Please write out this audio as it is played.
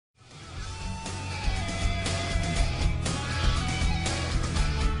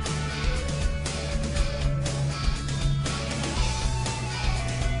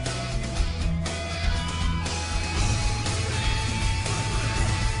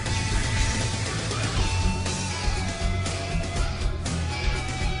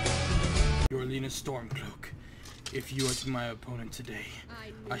Stormcloak. If you are my opponent today,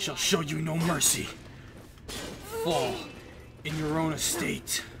 I shall show you no mercy. Fall in your own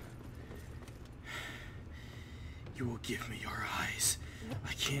estate. You will give me your eyes.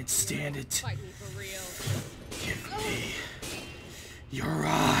 I can't stand it. Fight me for real. Give me your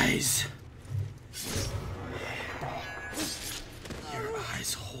eyes. Your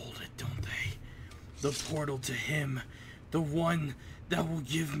eyes hold it, don't they? The portal to him. The one that will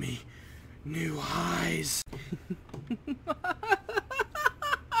give me new eyes.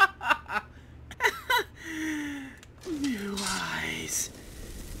 New eyes.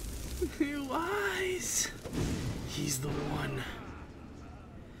 New eyes. He's the one.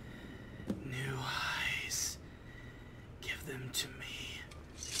 New eyes. Give them to me.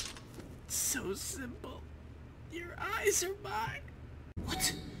 It's so simple. Your eyes are mine.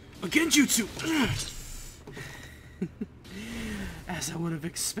 What? Again, Jutsu! As I would have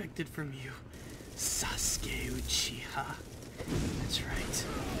expected from you, Sasuke Uchiha. That's right.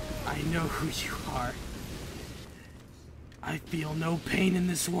 I know who you are. I feel no pain in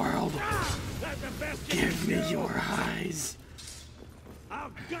this world. Give me your eyes.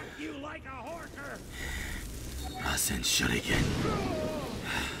 I'll gut you like a horker. Rasen Shuriken.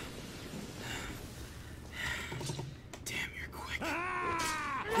 Damn, you're quick.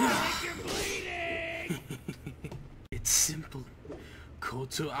 You're bleeding. It's simple.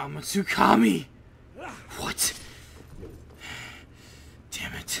 Koto Amatsukami. What?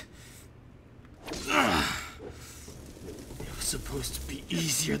 Damn it. It was supposed to be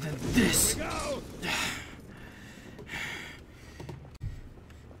easier than this.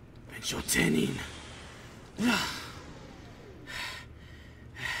 Benchotenin.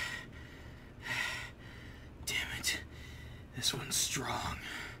 Damn it. This one's strong.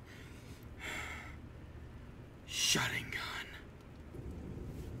 Sharingan.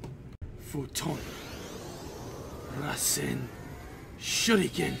 Futon. Rasen.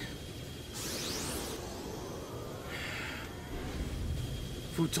 Shuriken.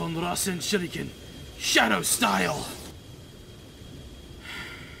 Futon Rasen Shuriken. Shadow style.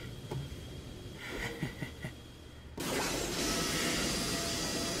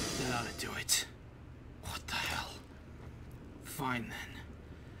 That ought to do it. What the hell? Fine then.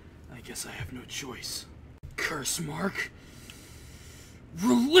 I guess I have no choice. Curse mark.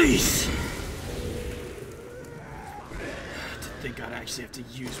 Release! To think I'd actually have to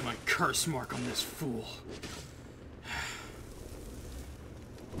use my curse mark on this fool.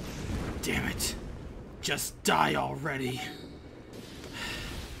 Damn it. Just die already.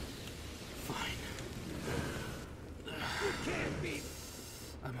 Fine.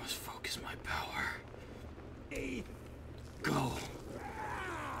 I must focus my power. Go.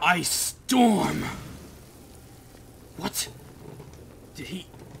 Ice Storm! What? Did he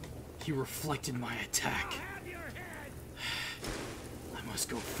reflected my attack. I must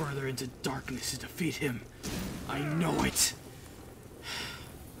go further into darkness to defeat him. I know it.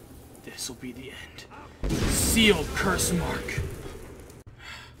 This'll be the end. Sealed curse mark.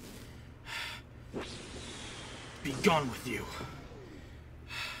 Be gone with you.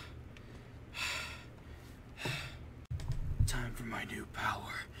 Time for my new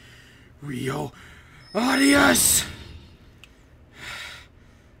power. Rio Adios!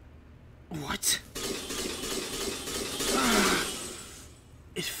 What?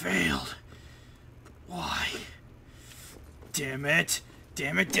 It failed. Why? Damn it!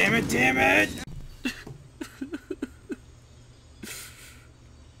 Damn it, damn it, damn it!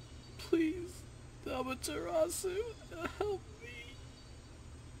 Please, Amaterasu, help me.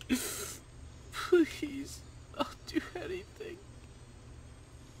 Please, I'll do anything.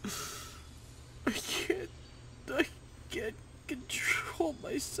 I can't control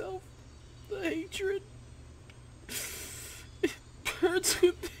myself. The hatred, it burns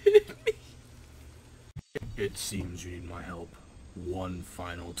within me. It seems you need my help one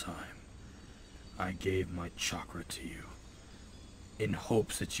final time. I gave my chakra to you, in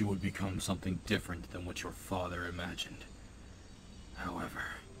hopes that you would become something different than what your father imagined. However,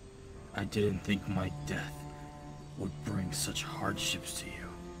 I didn't think my death would bring such hardships to you.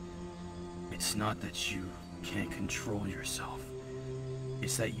 It's not that you can't control yourself.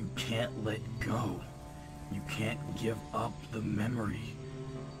 It's that you can't let go. You can't give up the memory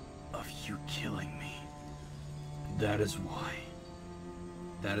of you killing me. That is why.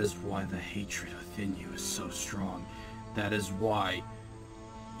 That is why the hatred within you is so strong. That is why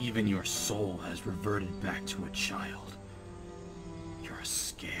even your soul has reverted back to a child. You're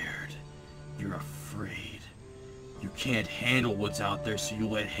scared. You're afraid. You can't handle what's out there, so you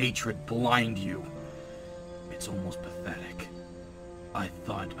let hatred blind you. It's almost pathetic. I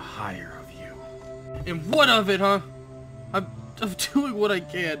thought higher of you. And what of it, huh? I'm doing what I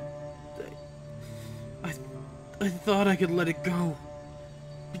can. I thought I could let it go.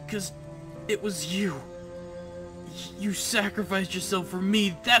 Because it was you. You sacrificed yourself for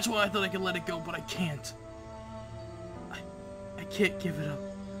me. That's why I thought I could let it go, but I can't. I can't give it up.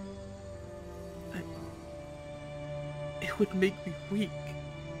 It would make me weak.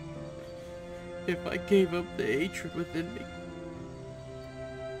 If I gave up the hatred within me,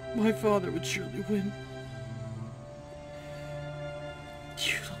 my father would surely win.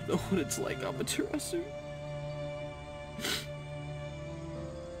 You don't know what it's like, Amaterasu.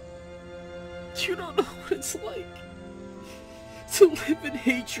 You don't know what it's like to live in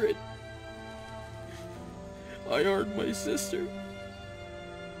hatred. I harmed my sister.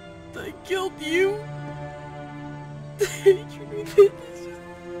 I killed you. The hatred within is just...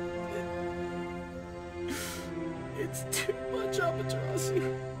 It's too much,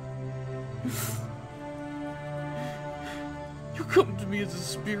 Amaterasu. You come to me as a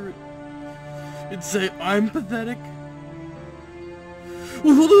spirit and say I'm pathetic?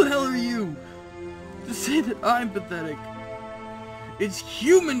 Well, who the hell are you to say that I'm pathetic? It's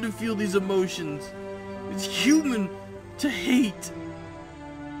human to feel these emotions. It's human to hate.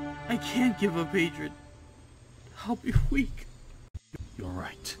 I can't give up hatred. I'll be weak. You're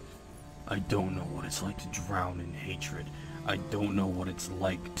right. I don't know what it's like to drown in hatred. I don't know what it's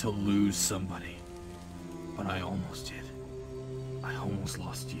like to lose somebody. But I almost did. I almost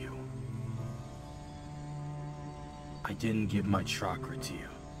lost you. I didn't give my chakra to you.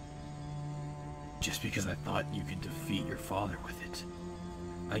 Just because I thought you could defeat your father with it.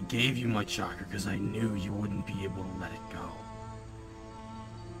 I gave you my chakra because I knew you wouldn't be able to let it go.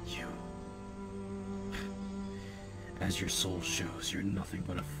 You. As your soul shows, you're nothing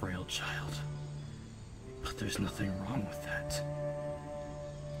but a frail child. But there's nothing wrong with that.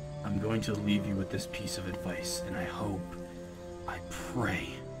 I'm going to leave you with this piece of advice, and I hope, I pray,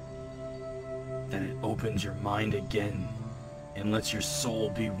 that it opens your mind again and lets your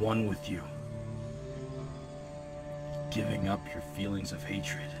soul be one with you. Giving up your feelings of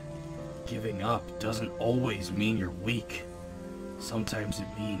hatred. Giving up doesn't always mean you're weak. Sometimes it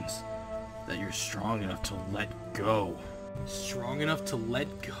means that you're strong enough to let go. Strong enough to let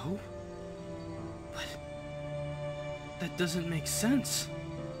go? But that doesn't make sense.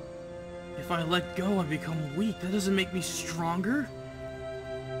 If I let go, I become weak. That doesn't make me stronger.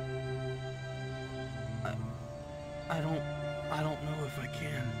 I don't know if I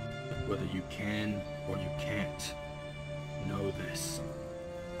can. Whether you can or you can't, know this.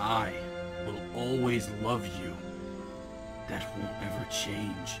 I will always love you. That won't ever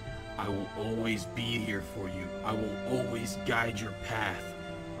change. I will always be here for you. I will always guide your path.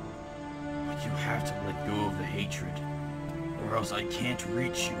 But you have to let go of the hatred, or else I can't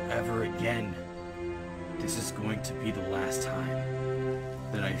reach you ever again. This is going to be the last time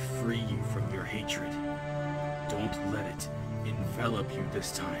that I free you from your hatred. Don't let it envelop you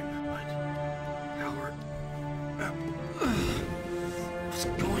this time. But, Howard, what's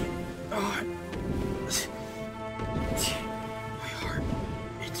going on? My heart,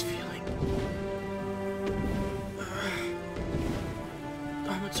 it's feeling...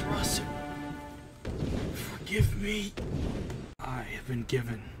 Amaterasu, forgive me. I have been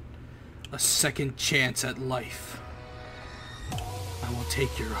given a second chance at life. I will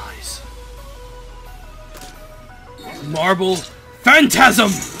take your eyes. Marble Phantasm!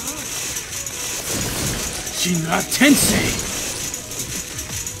 Shinra Tensei!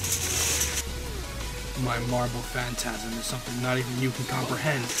 My marble phantasm is something not even you can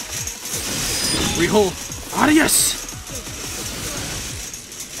comprehend. Rihol Arias!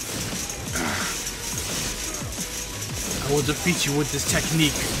 I will defeat you with this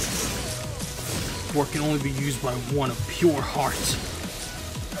technique, for it can only be used by one of pure heart.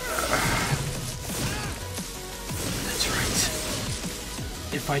 That's right.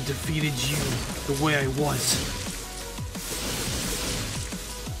 If I defeated you the way I was,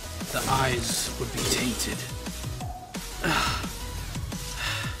 the eyes would be tainted.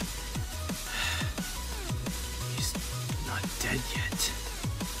 He's not dead yet.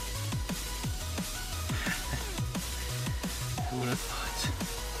 Who would have thought?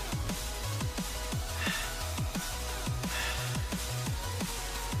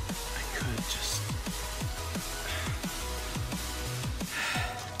 I could just...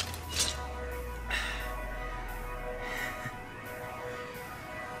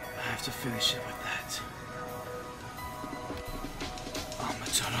 I have to finish it with that.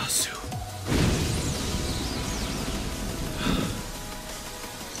 Amaterasu.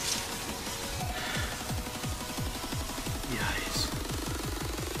 The eyes.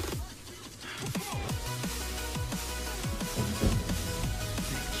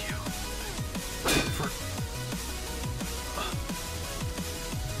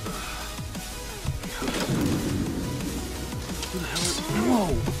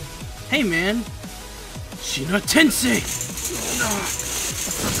 No! Hey, man! Shina Tensei! No!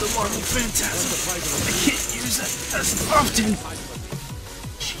 That's the Marvel Phantasm! I can't use it as often!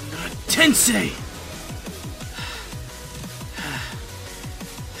 Shina Tensei!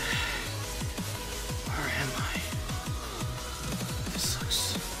 Where am I? This looks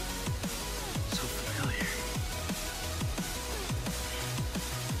so familiar.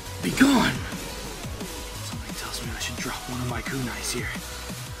 Be gone! Something tells me I should drop one of my kunais here.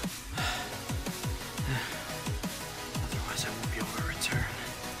 Otherwise I won't be able to return.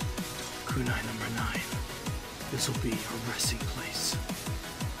 Kunai number 9. This will be a resting place.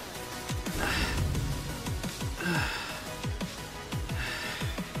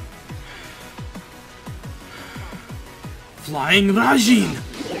 Flying Rajin!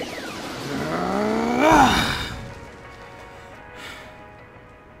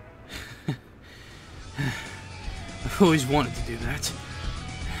 I've always wanted to do that.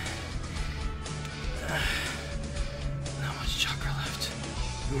 Not much chakra left.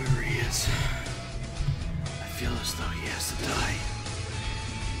 Whoever he is, I feel as though he has to die.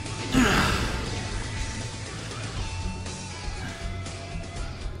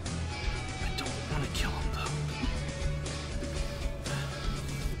 I don't want to kill him, though.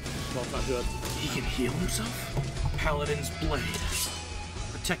 He can heal himself? Paladin's Blade.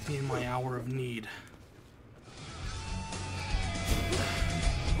 Protect me in my hour of need.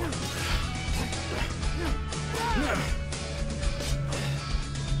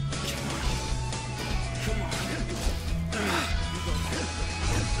 Come on.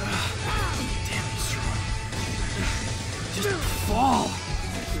 Damn, he's strong. Just fall.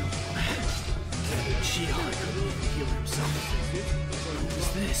 She-Hulk couldn't even heal himself. What is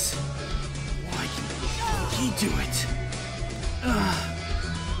this? Why can't he do it?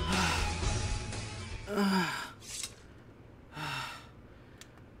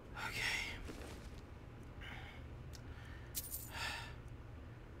 Okay.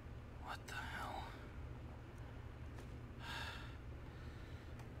 What the hell?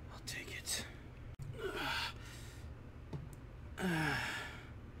 I'll take it.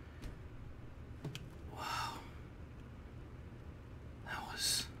 Wow. That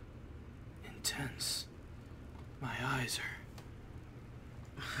was intense. My eyes are...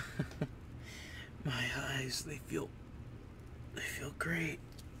 My eyes, they feel great.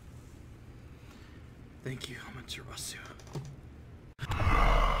 Thank you, Amaterasu.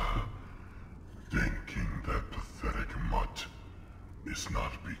 Thinking that pathetic mutt is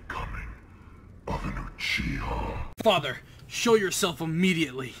not becoming of an Uchiha. Father, show yourself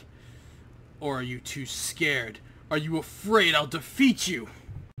immediately. Or are you too scared? Are you afraid I'll defeat you?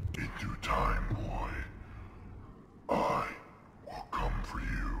 In due time, boy. I will come for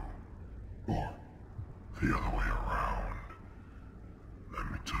you. Or the other way around.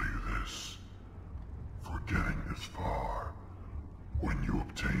 Let me tell you this. For getting this far, when you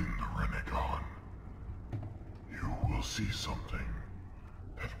obtain the Renegon, you will see something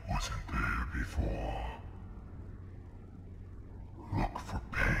that wasn't there before. Look for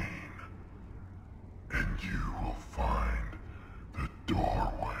pain, and you will find the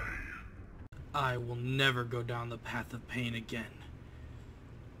doorway. I will never go down the path of pain again.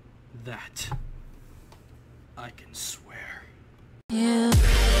 That I can swear. Yeah.